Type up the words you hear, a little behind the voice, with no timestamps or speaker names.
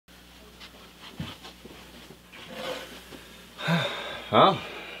Oh,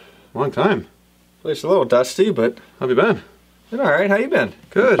 long time. Place a little dusty, but How have you been? been all right. How you been?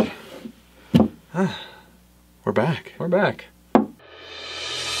 Good. We're back. We're back.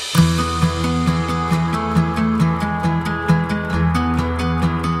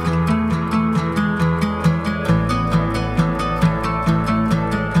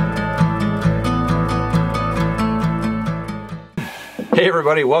 Hey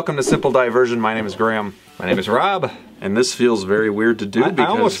everybody, welcome to Simple Diversion. My name is Graham. My name is Rob. And this feels very weird to do I because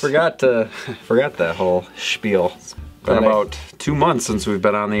almost forgot that whole spiel. It's been about 2 months since we've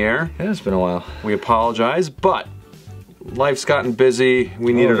been on the air. Yeah, it's been a while. We apologize, but life's gotten busy.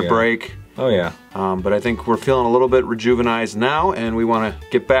 We needed a break. Oh yeah. But I think we're feeling a little bit rejuvenized now, and we want to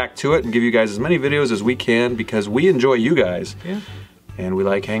get back to it and give you guys as many videos as we can because we enjoy you guys. Yeah. And we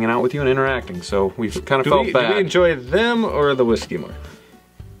like hanging out with you and interacting, so we've kind of felt bad. Do we enjoy them or the whiskey more?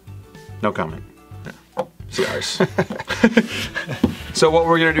 No comment. No. See ours. So what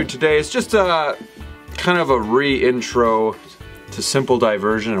we're gonna do today is just kind of a re-intro to Simple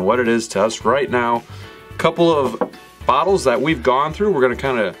Diversion and what it is to us right now. A couple of bottles that we've gone through. We're gonna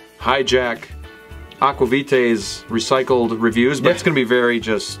kind of hijack Aquavita's recycled reviews, but it's gonna be very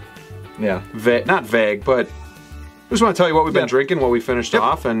just not vague, but we just want to tell you what we've been drinking, what we finished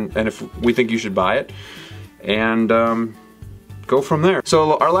off, and if we think you should buy it, and go from there.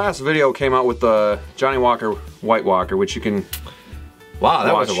 So our last video came out with the Johnny Walker White Walker, which you can Wow,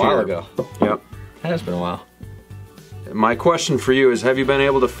 that was a while ago. Yep. That has been a while. My question for you is, have you been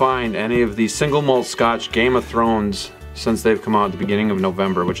able to find any of the single malt Scotch Game of Thrones since they've come out at the beginning of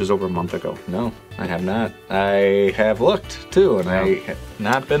November, which is over a month ago? No, I have not. I have looked too, and I have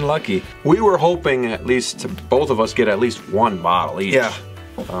not been lucky. We were hoping at least to both of us get at least one bottle each. Yeah.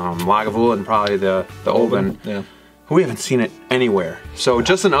 Lagavulin and probably the Oban. Yeah. We haven't seen it anywhere. So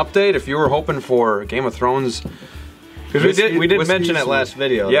just an update, if you were hoping for Game of Thrones, because we did mention it last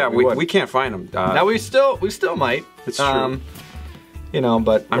video. Yeah, we can't find them. Now we still might. It's true. You know,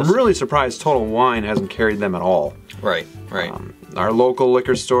 but I'm really surprised Total Wine hasn't carried them at all. Right, right. Our local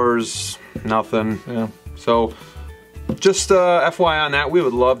liquor stores, nothing. Yeah. So just FYI on that, we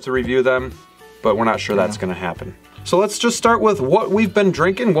would love to review them, but we're not sure that's going to happen. So let's just start with what we've been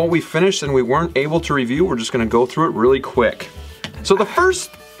drinking, what we finished and we weren't able to review. We're just going to go through it really quick. So the first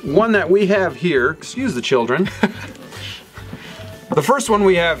one that we have here, excuse the children, the first one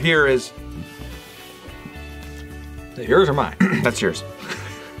we have here is... Yours or mine? That's yours.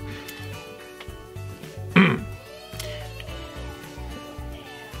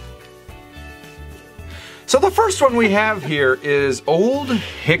 So the first one we have here is Old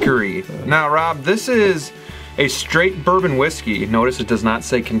Hickory. Now Rob, this is a straight bourbon whiskey. Notice it does not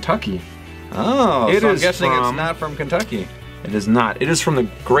say Kentucky. Oh, so I'm guessing it's not from Kentucky. It is not. It is from the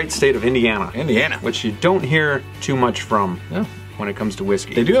great state of Indiana. Indiana. Which you don't hear too much from when it comes to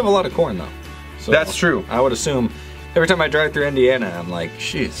whiskey. They do have a lot of corn though. So that's true. I would assume every time I drive through Indiana, I'm like,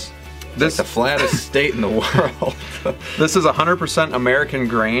 jeez. This is the flattest state in the world. This is 100% American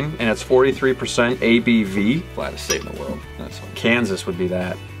grain, and it's 43% ABV. Flattest state in the world. That's funny. Kansas would be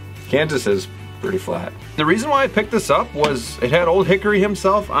that. Kansas is pretty flat. The reason why I picked this up was it had Old Hickory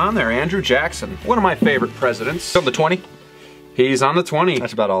himself on there, Andrew Jackson. One of my favorite presidents. So the 20? He's on the 20.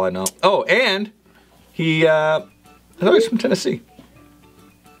 That's about all I know. Oh, and he, I thought he was from Tennessee.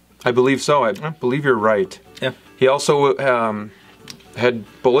 I believe so. I believe you're right. Yeah. He also had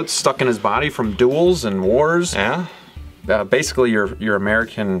bullets stuck in his body from duels and wars. Yeah. Basically, your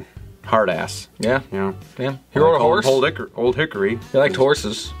American hard ass. Yeah. You know. Yeah. He rode a horse. Old Hickory. He liked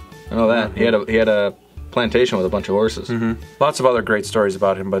horses. I know that. He had a plantation with a bunch of horses. Lots of other great stories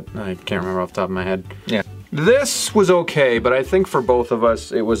about him, but I can't remember off the top of my head. Yeah. This was okay, but I think for both of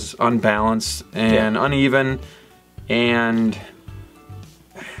us, it was unbalanced and uneven, and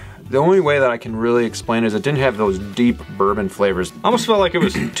the only way that I can really explain is it didn't have those deep bourbon flavors. I almost felt like it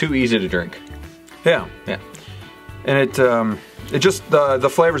was too easy to drink. Yeah. Yeah. And it just, the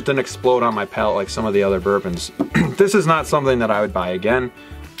flavors didn't explode on my palate like some of the other bourbons. This is not something that I would buy again.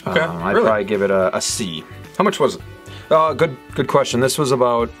 Okay. I'd probably give it a C. How much was it? Good question. This was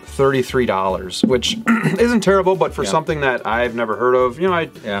about $33, which isn't terrible, but for something that I've never heard of, you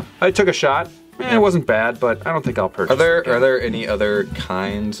know, I took a shot. It wasn't bad, but I don't think I'll purchase it. Are there any other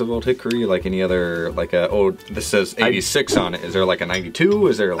kinds of Old Hickory? Like any other, like this says 86 on it. Is there like a 92?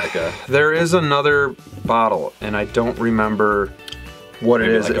 Is there like a... There is another bottle, and I don't remember what it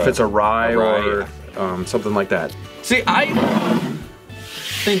is. Like if it's a rye or something like that. See, I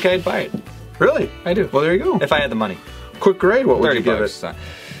think I'd buy it. Really? I do. Well, there you go. If I had the money. Quick grade, what would you give it?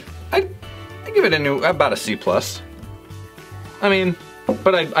 I'd give it about a C+. I mean,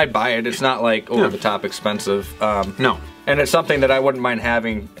 but I'd buy it. It's not like over the top expensive. No. And it's something that I wouldn't mind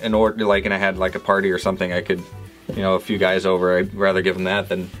having in order, like, and I had like a party or something. I could, you know, a few guys over. I'd rather give them that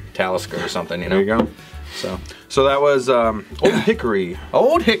than Talisker or something. You know. There you go. So that was Old Hickory.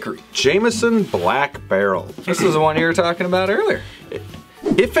 Old Hickory. Jameson Black Barrel. This is the one you were talking about earlier.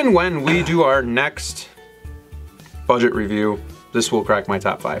 If and when we do our next budget review, this will crack my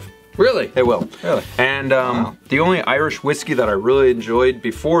top 5. Really? It will. Really? And Wow. the only Irish whiskey that I really enjoyed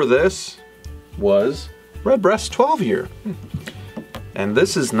before this was Redbreast 12 year. And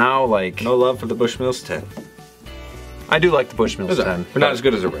this is now like... No love for the Bushmills 10. I do like the Bushmills 10. But not as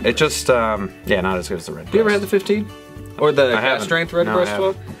good as a Red. It just, yeah, not as good as the Redbreast. You ever had the 15? Or the I cast strength Redbreast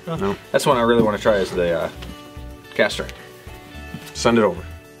 12? No. That's one I really want to try, is the cast strength. Send it over.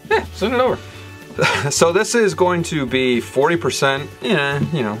 Yeah, send it over. So this is going to be 40%, yeah,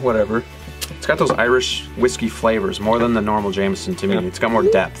 you know, whatever. It's got those Irish whiskey flavors, more than the normal Jameson to me. Yeah. It's got more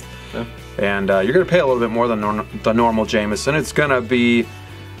depth. Yeah. And you're gonna pay a little bit more than the normal Jameson. It's gonna be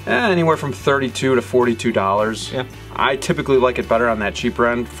anywhere from $32 to $42. Yeah. I typically like it better on that cheaper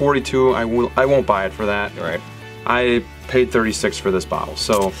end. $42, I won't buy it for that. Right. I paid $36 for this bottle,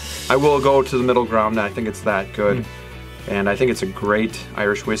 so I will go to the middle ground. I think it's that good. And I think it's a great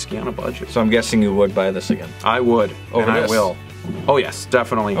Irish whiskey on a budget. So I'm guessing you would buy this again. I would, Over and I this? will. Oh yes,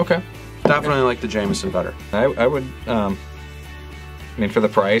 definitely. Okay. Definitely like the Jameson better. I would, I mean, for the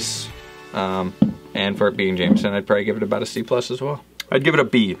price, and for it being Jameson, I'd probably give it about a C+ as well. I'd give it a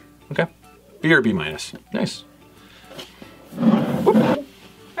B. Okay. B or B minus. Nice. Whoop.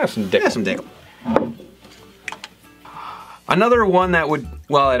 Have some dick. Yeah, some dick. Another one that would,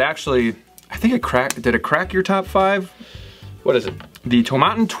 well, it actually, I think it cracked, did it crack your top 5? What is it? The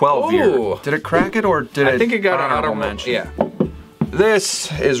Tomatin 12 year. Ooh. Did it crack it or did it? I think it got an honorable honorable mention. Yeah.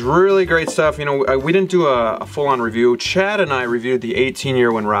 This is really great stuff. You know, we didn't do a full-on review. Chad and I reviewed the 18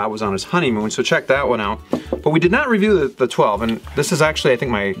 year when Rob was on his honeymoon, so check that one out. But we did not review the 12, and this is actually, I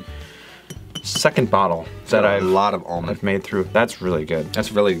think, my second bottle that a lot of almond. I've made through. That's really good.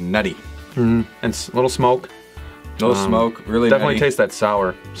 That's really nutty. And it's a little smoke. No smoke, really Definitely nutty. taste that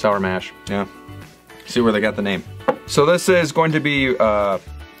sour mash. Yeah. See where they got the name. So this is going to be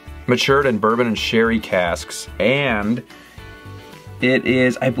matured in bourbon and sherry casks, and it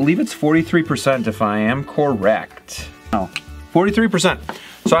is, I believe it's 43% if I am correct. No, 43%.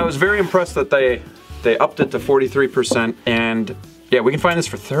 So I was very impressed that they upped it to 43%, and yeah, we can find this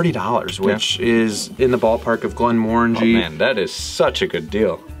for $30, which is in the ballpark of Glenmorangie. Oh man, that is such a good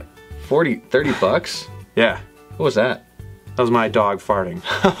deal. 30 bucks? Yeah. What was that? That was my dog farting.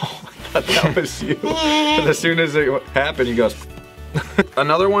 That was you. And as soon as it happened, he goes.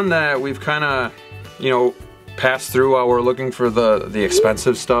 Another one that we've kind of, you know, passed through while we're looking for the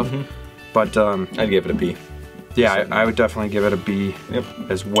expensive stuff. But I'd give it a B. yeah, I would definitely give it a B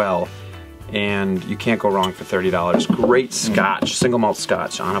as well. And you can't go wrong for $30. Great Scotch, single malt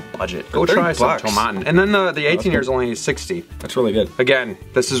Scotch on a budget. Go try some Tomatin. And then the 18 years only 60. That's really good. Again,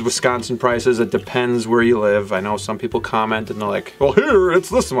 this is Wisconsin prices. It depends where you live. I know some people comment and they're like, well, here it's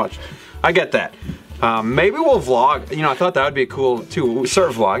this much. I get that. Maybe we'll vlog. You know, I thought that would be cool too. We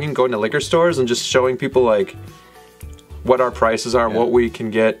start vlogging, going to liquor stores and just showing people like what our prices are, what we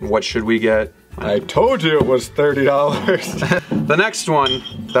can get, and what should we get. I told you it was $30. The next one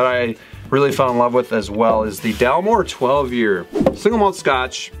that I really fell in love with as well is the Dalmore 12 year single malt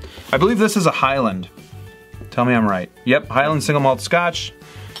Scotch. I believe this is a Highland. Tell me I'm right. Yep, Highland single malt Scotch.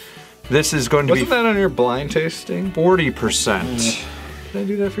 This is going to Wasn't that on your blind tasting? 40%. Did I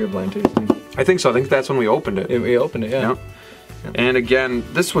do that for your blind tasting? I think so. I think that's when we opened it. We opened it, yeah. Yep. And again,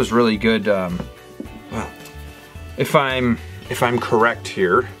 this was really good. Wow. If I'm correct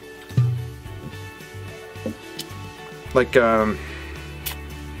here, like kind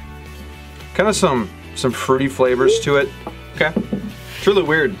of some fruity flavors to it. Okay. It's really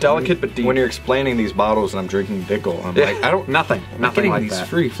weird, Delicate but deep. When you're explaining these bottles and I'm drinking Dickel, I'm like, I don't, nothing like these that.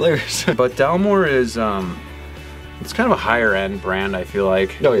 free flavors. But Dalmore is it's kind of a higher end brand, I feel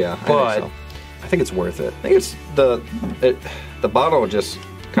like. Oh yeah, but I think it's worth it. I think it's the bottle just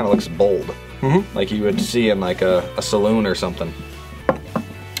kind of looks bold, like you would see in like a saloon or something.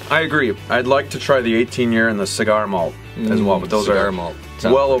 I agree. I'd like to try the 18 year and the cigar malt as well, but those are malt.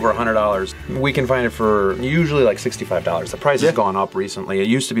 Well over $100. We can find it for usually like $65. The price has gone up recently. It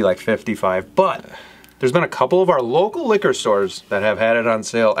used to be like $55, but there's been a couple of our local liquor stores that have had it on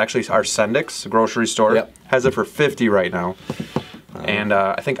sale. Actually, our Sendix grocery store has it for $50 right now. And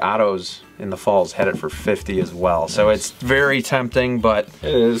I think Otto's in the Falls had it for $50 as well. So it's very tempting, but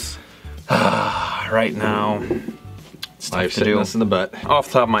it is. Right now, it's tough to do. Us in the butt. Off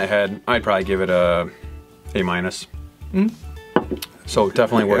the top of my head, I'd probably give it a A-. So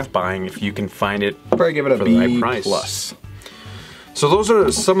definitely worth buying if you can find it. Probably give it a for B the right price. plus. So those are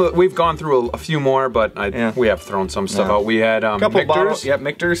some of the, we've gone through a few more, but we have thrown some stuff out. We had couple Michter's. bottles. Yep,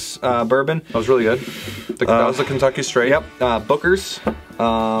 Michter's bourbon. That was really good. That was the Kentucky Straight. Yep. Booker's.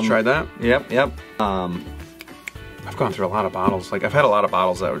 Tried that. Yep. I've gone through a lot of bottles. Like I've had a lot of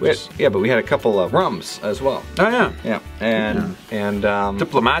bottles that were just. Yeah, but we had a couple of rums as well. Oh yeah. Yeah. And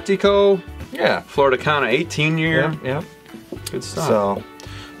Diplomatico. Yeah. Florida Cana 18 year. Yep. Good stuff.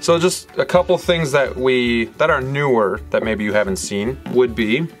 So just a couple things that are newer that maybe you haven't seen would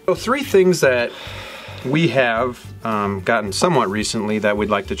be. So 3 things that we have gotten somewhat recently that we'd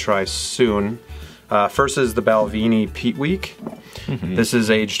like to try soon. First is the Balvenie Peat Week. This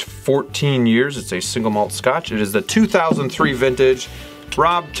is aged 14 years. It's a single malt scotch. It is the 2003 vintage.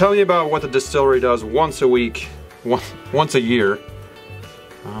 Rob, tell me about what the distillery does once a week, once a year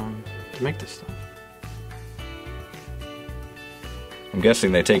to make this stuff. I'm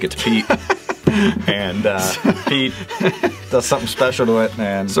guessing they take it to Pete, and Pete does something special to it.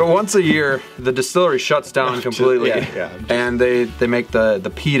 And so once a year, the distillery shuts down completely, and they make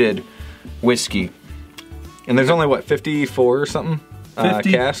the peated whiskey. And there's only what, 54 or something?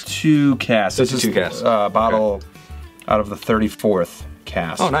 52 casks. This is a bottle out of the 34th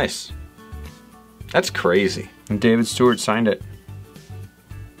cask. Oh, nice. That's crazy. And David Stewart signed it.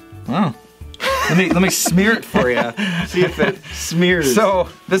 Wow. Let me smear it for you. See if it smears. So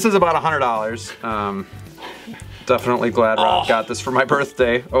this is about $100. Definitely glad Rob got this for my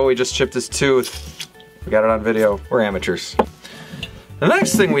birthday. Oh, he just chipped his tooth. We got it on video. We're amateurs. The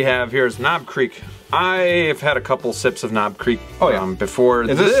next thing we have here is Knob Creek. I've had a couple sips of Knob Creek before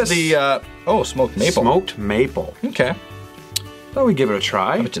is this. The smoked maple. Smoked maple. Okay. Thought we'd give it a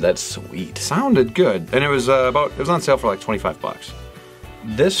try. I bet you that's sweet. Sounded good, and it was on sale for like 25 bucks.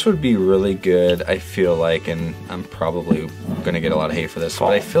 This would be really good, I feel like, and I'm probably gonna get a lot of hate for this,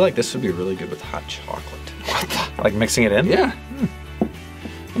 but I feel like this would be really good with hot chocolate. What the? Like mixing it in? Yeah.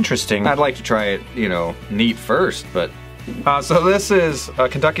 Interesting. I'd like to try it, neat first, but... So this is a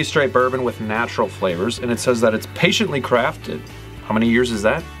Kentucky Straight bourbon with natural flavors, and it says that it's patiently crafted. How many years is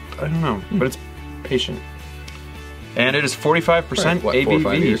that? I don't know, but it's patient. And it is 45% ABV. 4 or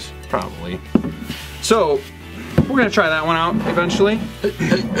 5 years. Probably. So, we're gonna try that one out eventually.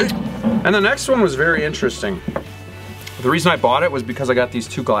 And the next one was very interesting. The reason I bought it was because I got these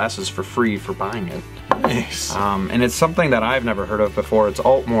 2 glasses for free for buying it. Nice. And it's something that I've never heard of before. It's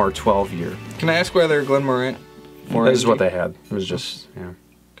Altmore 12 year. Can I ask whether Glenmorangie? This is what they had. It was just,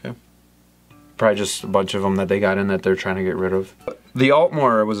 Okay. Probably just a bunch of them that they got in that they're trying to get rid of. The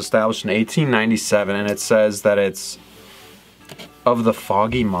Altmore was established in 1897, and it says that it's of the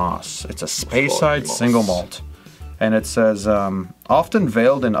Foggy Moss. It's a Speyside single malt. And it says, often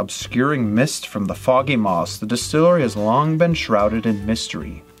veiled in obscuring mist from the foggy moss, the distillery has long been shrouded in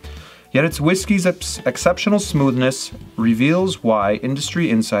mystery. Yet its whiskey's exceptional smoothness reveals why industry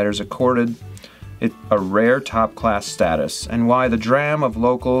insiders accorded it a rare top-class status, and why the dram of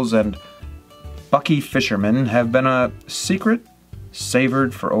locals and bucky fishermen have been a secret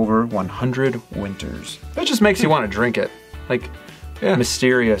savored for over 100 winters. That just makes you want to drink it. Like,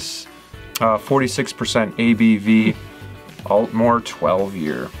 mysterious. 46% ABV, Altmore 12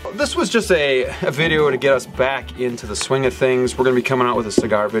 year. This was just a video to get us back into the swing of things. We're going to be coming out with a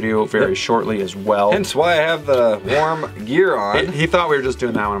cigar video very shortly as well. Hence why I have the warm gear on. He thought we were just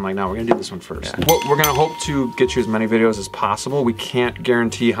doing that one. I'm like, no, we're going to do this one first. Yeah. We're going to hope to get you as many videos as possible. We can't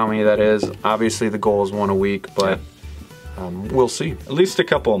guarantee how many that is. Obviously, the goal is 1 a week, but we'll see. At least a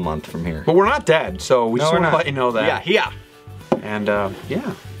couple a month from here. But we're not dead, so we just want to let you know that. Yeah. And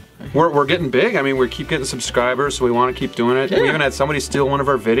yeah. We're getting big. I mean, we keep getting subscribers, so we want to keep doing it. Yeah. We even had somebody steal one of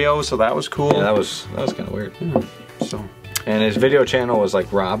our videos, so that was cool. Yeah, that was kind of weird. Yeah. So, and his video channel was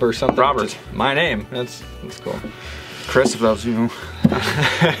like Rob or something. Robert, just my name. That's cool. Chris, if that was you.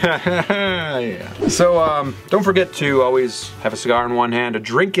 Yeah. So don't forget to always have a cigar in one hand, a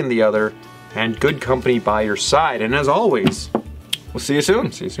drink in the other, and good company by your side. And as always, we'll see you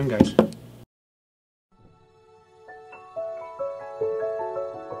soon. See you soon, guys.